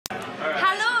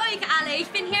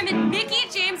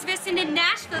übrigens, wir sind in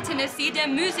Nashville, Tennessee, der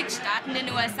Musikstadt in den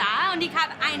USA, und ich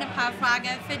habe ein paar Fragen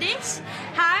für dich.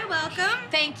 Hi, welcome.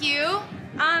 Thank you.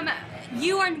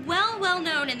 You are well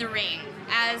known in the ring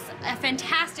as a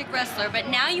fantastic wrestler, but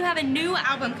now you have a new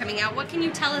album coming out. What can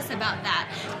you tell us about that?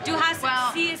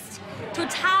 Sie ist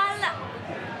total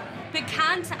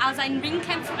bekannt als eine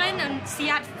Ringkämpferin und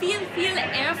sie hat viel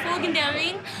Erfolg in der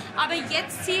Ring, aber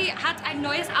jetzt sie hat ein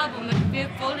neues Album und wir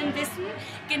wollen wissen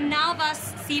genau,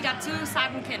 was sie dazu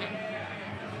sagen können.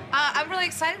 I'm really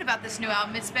excited about this new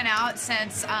album. It's been out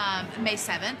since May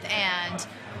 7th, and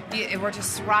we're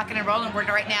just rocking and rolling. We're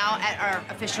right now at our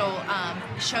official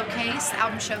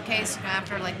album showcase,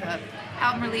 after like the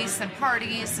album release and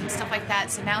parties and stuff like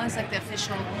that. So now it's like the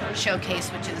official showcase,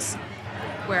 which is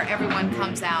where everyone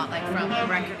comes out, like from the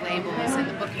record labels and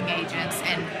the booking agents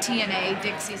and TNA,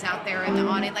 Dixie's out there in the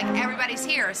audience, like everybody's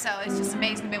here. So it's just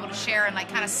amazing to be able to share and like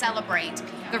kind of celebrate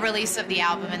the release of the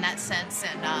album in that sense.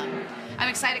 And I'm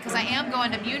excited because I am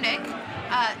going to Munich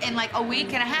in like a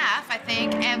week and a half, I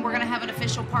think, and we're gonna have an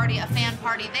official party, a fan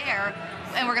party there,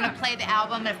 and we're gonna play the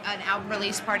album, an album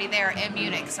release party there in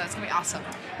Munich. So it's gonna be awesome.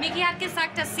 Mickie hat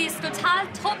gesagt, dass sie ist total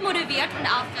top motiviert und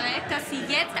aufgeregt, dass sie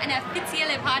jetzt eine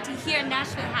offizielle Party hier in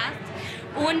Nashville hat.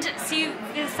 Und sie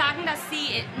will sagen, dass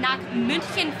sie nach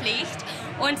München fliegt.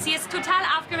 Und sie ist total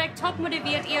aufgeregt, top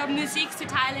motiviert, ihre Musik zu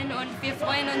teilen, und wir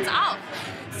freuen uns auch.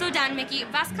 So dann, Mickie,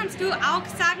 was kannst du auch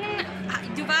sagen?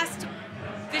 Du warst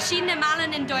verschiedene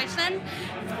Male in Deutschland.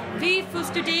 Wie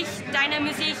fühlst du dich, deine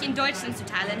Musik in Deutschland zu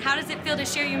teilen? How does it feel to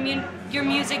share your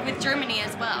music with Germany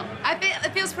as well?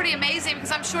 It feels pretty amazing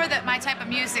because I'm sure that my type of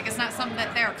music is not something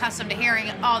that they're accustomed to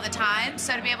hearing all the time.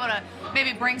 So to be able to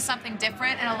maybe bring something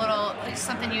different and a little,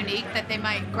 something unique that they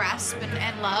might grasp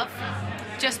and love.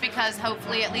 Just because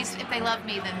hopefully, at least if they love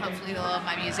me, then hopefully they'll love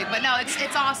my music. But no,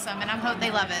 it's awesome, and I hope they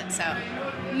love it. So.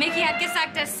 Mickie hat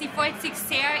gesagt, dass sie freut sich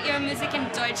sehr, ihre Musik in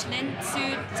Deutschland zu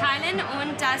teilen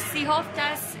und dass sie hofft,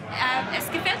 dass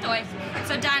es gefällt euch.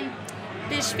 So dann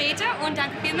bis später und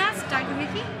danke vielmals. Danke,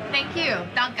 Mickie. Thank you.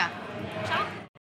 Danke. Ciao.